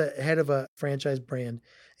 If you're the head of a franchise brand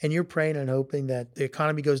and you're praying and hoping that the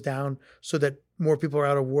economy goes down so that more people are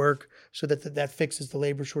out of work, so that that fixes the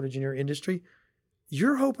labor shortage in your industry,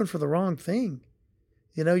 you're hoping for the wrong thing.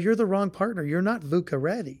 You're the wrong partner. You're not VUCA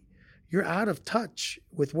ready. You're out of touch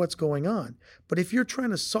with what's going on. But if you're trying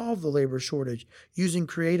to solve the labor shortage using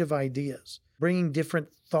creative ideas, bringing different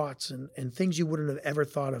thoughts and things you wouldn't have ever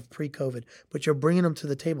thought of pre-COVID, but you're bringing them to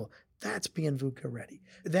the table, that's being VUCA ready.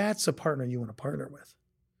 That's a partner you want to partner with.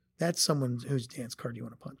 That's someone whose dance card you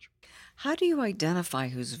want to punch. How do you identify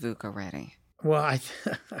who's VUCA ready? Well, I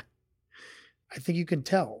think you can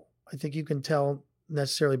tell. I think you can tell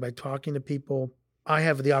necessarily by talking to people. I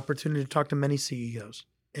have the opportunity to talk to many CEOs.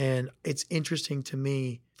 And it's interesting to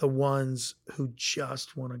me, the ones who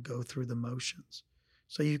just want to go through the motions.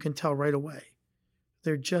 So you can tell right away,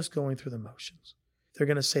 they're just going through the motions. They're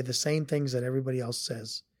going to say the same things that everybody else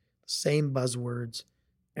says, the same buzzwords,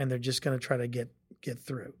 and they're just going to try to get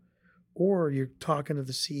through. Or you're talking to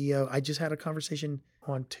the CEO. I just had a conversation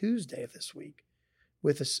on Tuesday of this week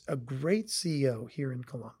with a great CEO here in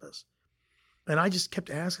Columbus. And I just kept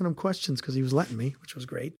asking him questions because he was letting me, which was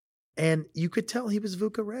great. And you could tell he was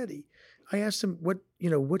VUCA ready. I asked him,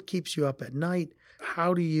 what keeps you up at night?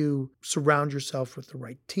 How do you surround yourself with the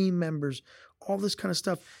right team members? All this kind of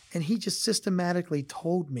stuff. And he just systematically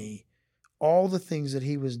told me all the things that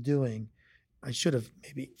he was doing. I should have,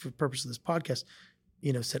 maybe for the purpose of this podcast,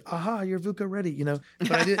 said, aha, you're VUCA ready,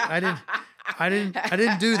 but I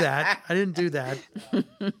didn't do that. I didn't do that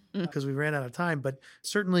because we ran out of time. But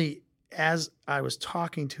certainly as I was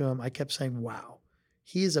talking to him, I kept saying, wow,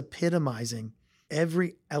 he is epitomizing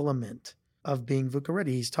every element of being VUCA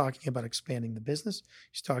ready. He's talking about expanding the business.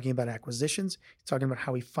 He's talking about acquisitions. He's talking about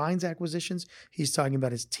how he finds acquisitions. He's talking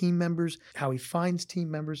about his team members, how he finds team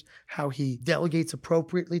members, how he delegates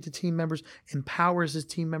appropriately to team members, empowers his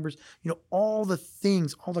team members, all the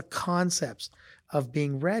things, all the concepts of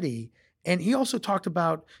being ready. And he also talked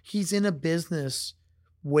about he's in a business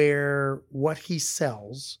where what he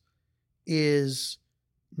sells is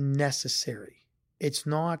necessary. It's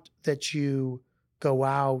not that you go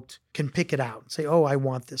out, can pick it out and say, oh, I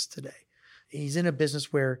want this today. He's in a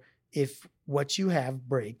business where if what you have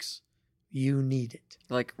breaks, you need it.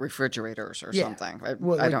 Like refrigerators or something.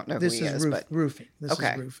 I don't know who he is, but roofing. This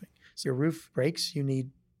is roofing. So your roof breaks, you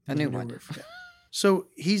need a new one. Roof. Yeah. So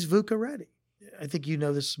he's VUCA ready. I think you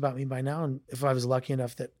know this about me by now. And if I was lucky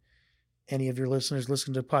enough that any of your listeners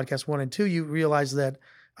listen to podcast 1 and 2, you realize that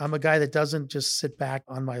I'm a guy that doesn't just sit back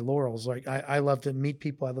on my laurels. Like I love to meet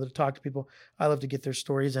people. I love to talk to people. I love to get their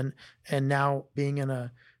stories. And now being in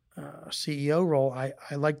a CEO role, I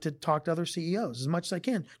like to talk to other CEOs as much as I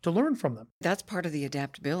can to learn from them. That's part of the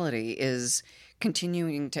adaptability, is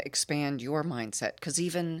continuing to expand your mindset. Because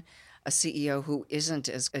even a CEO who isn't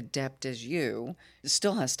as adept as you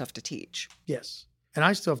still has stuff to teach. Yes. And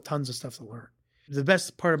I still have tons of stuff to learn. The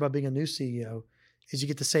best part about being a new CEO is you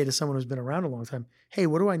get to say to someone who's been around a long time, hey,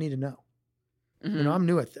 what do I need to know? Mm-hmm. I'm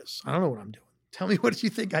new at this. I don't know what I'm doing. Tell me what you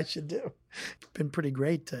think I should do. It's been pretty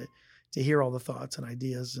great to hear all the thoughts and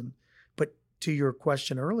ideas. But to your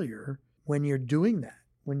question earlier, when you're doing that,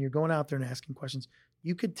 when you're going out there and asking questions,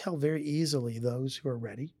 you could tell very easily those who are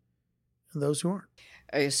ready and those who aren't.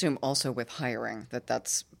 I assume also with hiring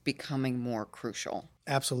that's becoming more crucial.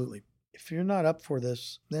 Absolutely. If you're not up for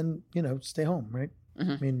this, then, stay home, right?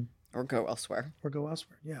 Mm-hmm. Or go elsewhere.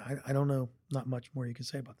 Yeah, I don't know. Not much more you can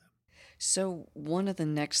say about that. So one of the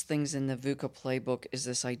next things in the VUCA playbook is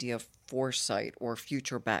this idea of foresight or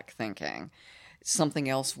future back thinking. Something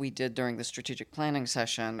else we did during the strategic planning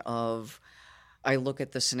session of I look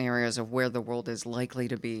at the scenarios of where the world is likely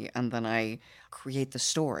to be, and then I create the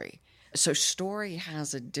story. So story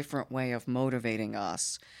has a different way of motivating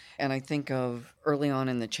us. And I think of early on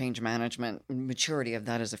in the change management maturity of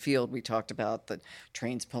that as a field, we talked about the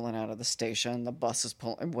trains pulling out of the station, the buses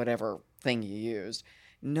pulling, whatever thing you used.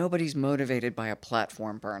 Nobody's motivated by a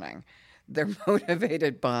platform burning. They're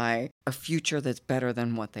motivated by a future that's better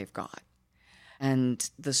than what they've got. And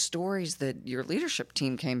the stories that your leadership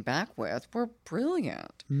team came back with were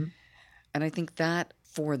brilliant. Mm-hmm. And I think that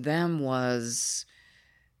for them was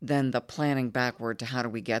then the planning backward to how do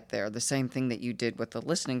we get there, the same thing that you did with the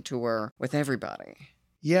listening tour with everybody.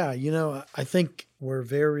 Yeah, I think we're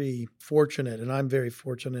very fortunate, and I'm very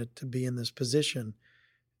fortunate to be in this position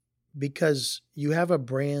because you have a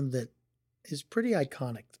brand that is pretty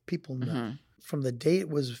iconic. People know from the day it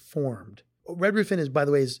was formed. Red Roof Inn is, by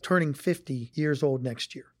the way, is turning 50 years old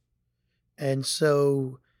next year. And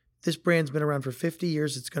so this brand's been around for 50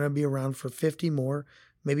 years. It's going to be around for 50 more,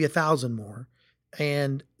 maybe 1,000 more.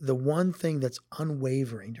 And the one thing that's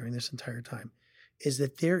unwavering during this entire time is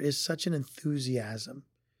that there is such an enthusiasm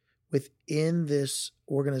within this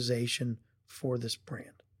organization for this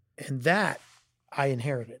brand. And that I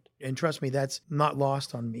inherited. And trust me, that's not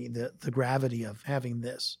lost on me, the gravity of having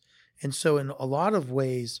this. And so in a lot of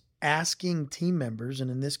ways, asking team members,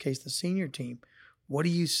 and in this case, the senior team, what do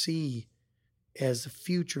you see as the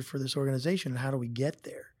future for this organization and how do we get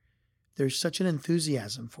there? There's such an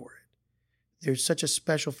enthusiasm for it. There's such a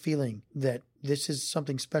special feeling that this is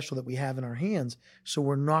something special that we have in our hands. So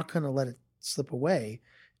we're not going to let it slip away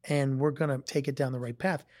and we're going to take it down the right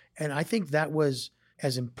path. And I think that was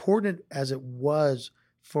as important as it was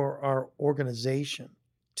for our organization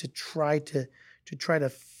to try to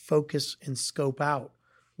focus and scope out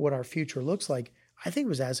what our future looks like. I think it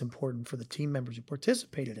was as important for the team members who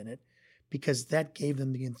participated in it because that gave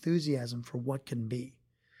them the enthusiasm for what can be.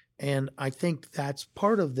 And I think that's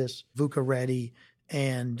part of this VUCA Ready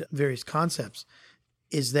and various concepts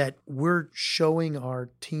is that we're showing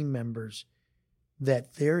our team members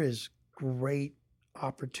that there is great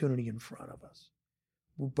opportunity in front of us.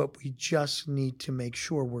 But we just need to make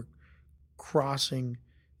sure we're crossing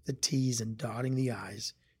the T's and dotting the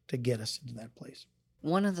I's to get us into that place.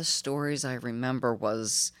 One of the stories I remember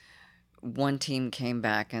was one team came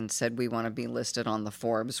back and said, we want to be listed on the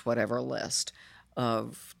Forbes whatever list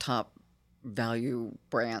of top value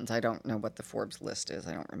brands. I don't know what the Forbes list is.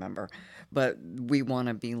 I don't remember. But we want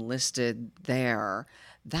to be listed there.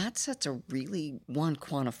 That sets a really, one,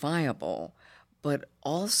 quantifiable, but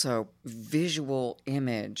also visual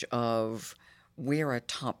image of we're a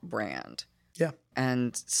top brand. Yeah.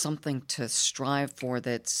 And something to strive for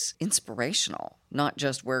that's inspirational, not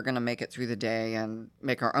just we're going to make it through the day and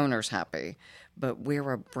make our owners happy, but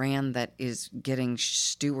we're a brand that is getting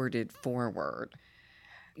stewarded forward.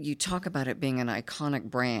 You talk about it being an iconic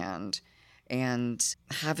brand and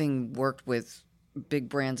having worked with big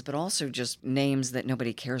brands, but also just names that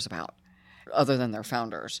nobody cares about other than their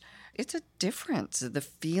founders. It's a difference. The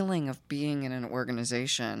feeling of being in an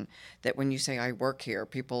organization that when you say I work here,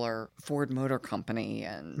 people are Ford Motor Company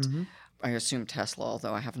and I assume Tesla,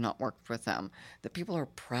 although I have not worked with them, that people are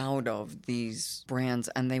proud of these brands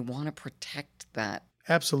and they want to protect that.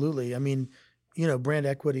 Absolutely. I mean, brand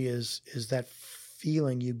equity is that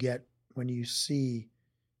feeling you get when you see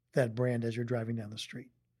that brand as you're driving down the street.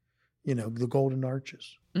 The golden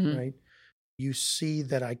arches, right? You see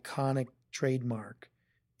that iconic trademark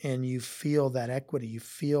and you feel that equity, you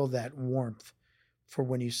feel that warmth for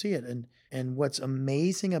when you see it. And what's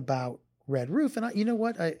amazing about Red Roof, and you know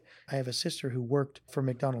what? I have a sister who worked for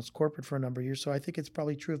McDonald's corporate for a number of years, so I think it's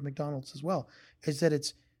probably true of McDonald's as well, is that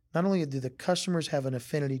it's not only do the customers have an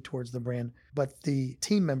affinity towards the brand, but the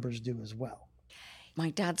team members do as well. My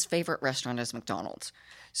dad's favorite restaurant is McDonald's.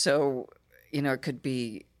 So, it could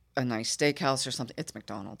be a nice steakhouse or something. It's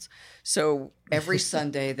McDonald's. So every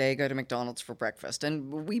Sunday they go to McDonald's for breakfast.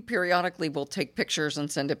 And we periodically will take pictures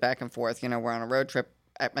and send it back and forth. We're on a road trip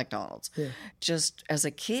at McDonald's. Yeah. Just as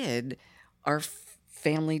a kid, our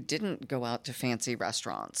family didn't go out to fancy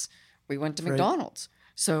restaurants. We went to McDonald's.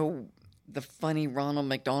 So the funny Ronald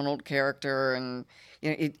McDonald character and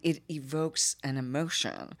it evokes an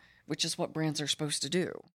emotion, which is what brands are supposed to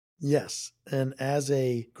do. Yes. And as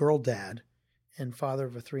a girl dad and father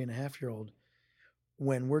of a 3.5-year-old,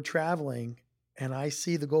 when we're traveling and I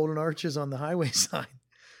see the golden arches on the highway sign,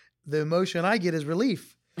 the emotion I get is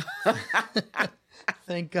relief.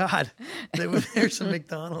 Thank God that there's some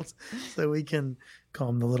McDonald's so we can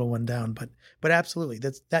calm the little one down. But absolutely,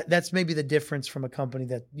 that's maybe the difference from a company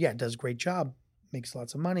that, does a great job, makes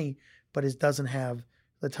lots of money, but it doesn't have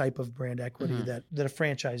the type of brand equity that a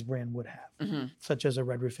franchise brand would have, such as a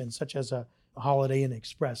Red Roof Inn, such as a Holiday Inn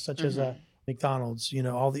Express, such as a McDonald's,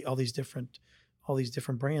 all these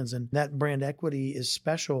different brands. And that brand equity is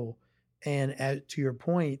special. And to your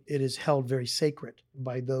point, it is held very sacred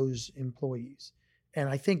by those employees. And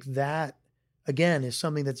I think that, again, is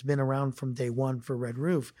something that's been around from day one for Red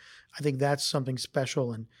Roof. I think that's something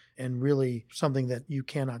special and really something that you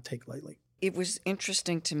cannot take lightly. It was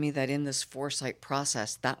interesting to me that in this foresight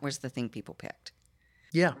process, that was the thing people picked.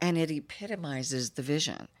 Yeah. And it epitomizes the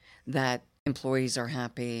vision that employees are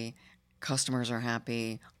happy, customers are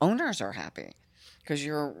happy, owners are happy, because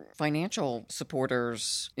your financial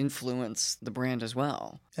supporters influence the brand as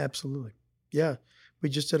well. Absolutely. Yeah. We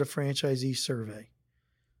just did a franchisee survey.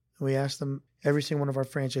 We asked them, every single one of our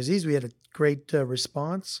franchisees, we had a great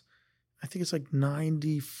response. I think it's like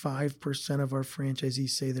 95% of our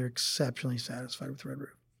franchisees say they're exceptionally satisfied with Red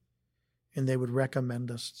Roof. And they would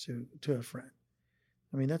recommend us to a friend.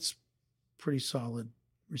 I mean, that's pretty solid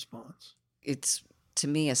response. It's, to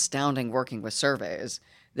me, astounding working with surveys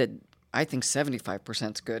that I think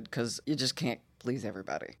 75% is good because you just can't please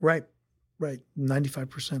everybody. Right.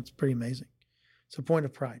 95% is pretty amazing. It's a point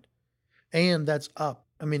of pride. And that's up.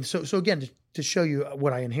 I mean, so again, to show you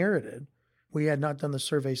what I inherited, we had not done the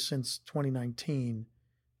survey since 2019.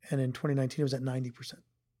 And in 2019, it was at 90%.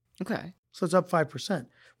 Okay. So it's up 5%,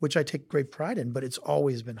 which I take great pride in, but it's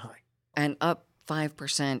always been high. And up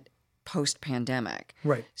 5% post-pandemic.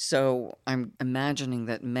 Right. So I'm imagining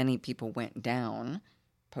that many people went down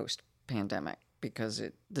post-pandemic because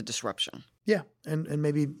the disruption. Yeah. And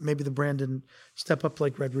maybe the brand didn't step up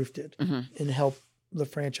like Red Roof did and help the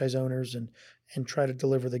franchise owners and try to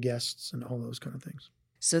deliver the guests and all those kind of things.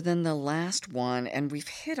 So then the last one, and we've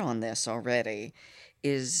hit on this already,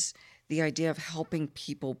 is the idea of helping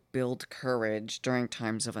people build courage during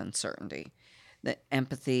times of uncertainty. The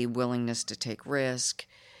empathy, willingness to take risk,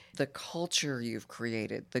 the culture you've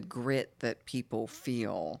created, the grit that people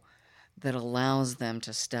feel that allows them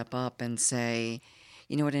to step up and say,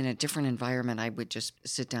 you know what, in a different environment, I would just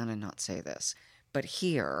sit down and not say this. But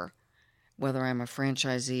here, whether I'm a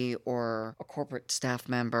franchisee or a corporate staff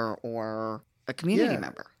member or a community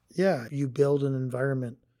member. Yeah, you build an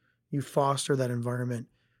environment, you foster that environment,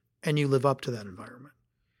 and you live up to that environment.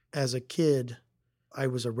 As a kid, I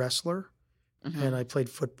was a wrestler and I played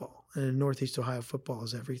football. And in Northeast Ohio, football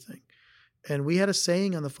is everything. And we had a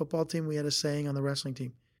saying on the football team, we had a saying on the wrestling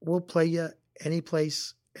team, we'll play you any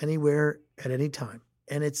place, anywhere, at any time.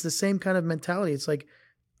 And it's the same kind of mentality. It's like,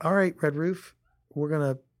 all right, Red Roof, we're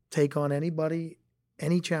going to take on anybody,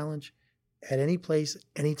 any challenge, at any place,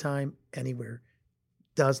 anytime, anywhere.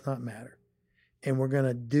 Does not matter. and we're going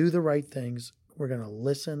to do the right things. We're going to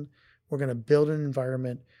listen. We're going to build an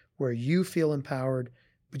environment where you feel empowered,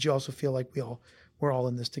 but you also feel like we're all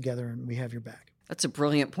in this together and we have your back. That's a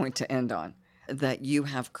brilliant point to end on, that you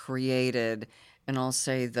have created, and I'll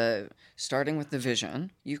say starting with the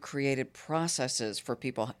vision, you created processes for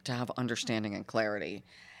people to have understanding and clarity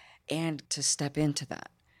and to step into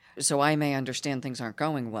that. So I may understand things aren't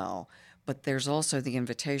going well, but there's also the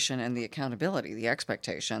invitation and the accountability, the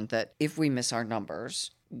expectation that if we miss our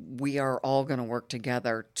numbers, we are all going to work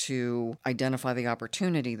together to identify the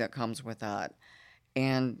opportunity that comes with that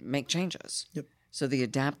and make changes. Yep. So the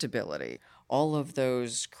adaptability, all of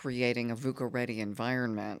those creating a VUCA-ready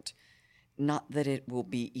environment, not that it will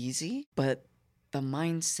be easy, but the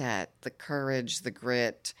mindset, the courage, the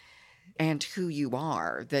grit, and who you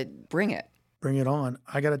are, that bring it. Bring it on.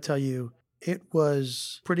 I got to tell you, it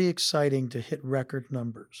was pretty exciting to hit record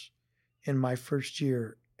numbers in my first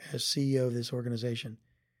year as CEO of this organization.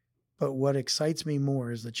 But what excites me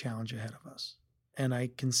more is the challenge ahead of us. And I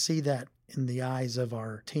can see that in the eyes of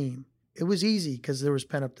our team. It was easy because there was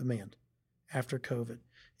pent-up demand after COVID.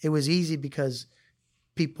 It was easy because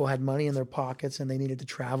people had money in their pockets and they needed to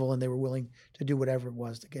travel and they were willing to do whatever it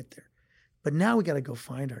was to get there. But now we got to go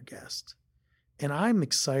find our guests. And I'm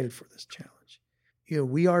excited for this challenge.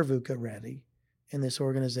 We are VUCA ready in this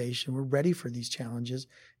organization. We're ready for these challenges,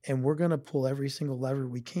 and we're going to pull every single lever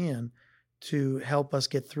we can to help us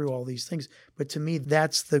get through all these things. But to me,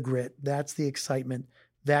 that's the grit. That's the excitement.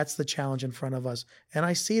 That's the challenge in front of us. And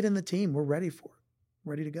I see it in the team. We're ready for it.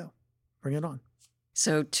 Ready to go. Bring it on.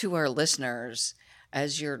 So to our listeners,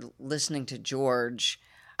 as you're listening to George,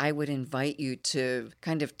 I would invite you to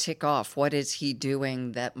kind of tick off what is he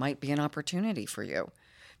doing that might be an opportunity for you,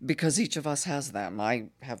 because each of us has them. I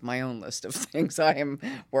have my own list of things I am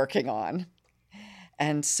working on.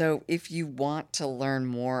 And so if you want to learn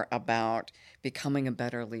more about becoming a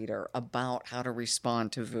better leader, about how to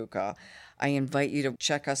respond to VUCA, I invite you to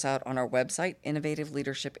check us out on our website,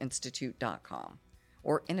 innovativeleadershipinstitute.com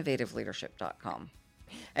or innovativeleadership.com.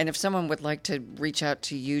 And if someone would like to reach out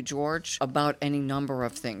to you, George, about any number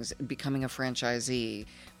of things, becoming a franchisee,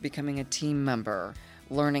 becoming a team member,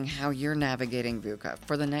 learning how you're navigating VUCA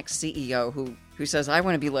for the next CEO who says, I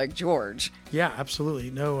want to be like George. Yeah, absolutely.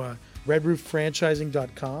 No,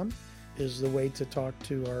 redrooffranchising.com is the way to talk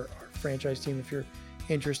to our franchise team if you're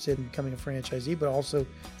interested in becoming a franchisee, but also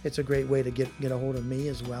it's a great way to get a hold of me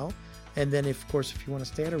as well. And then, if you want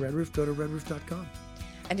to stay at a Red Roof, go to redroof.com.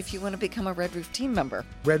 And if you want to become a Red Roof team member,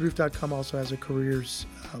 redroof.com also has a careers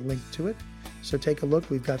link to it. So take a look.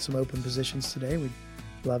 We've got some open positions today. We'd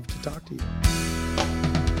love to talk to you.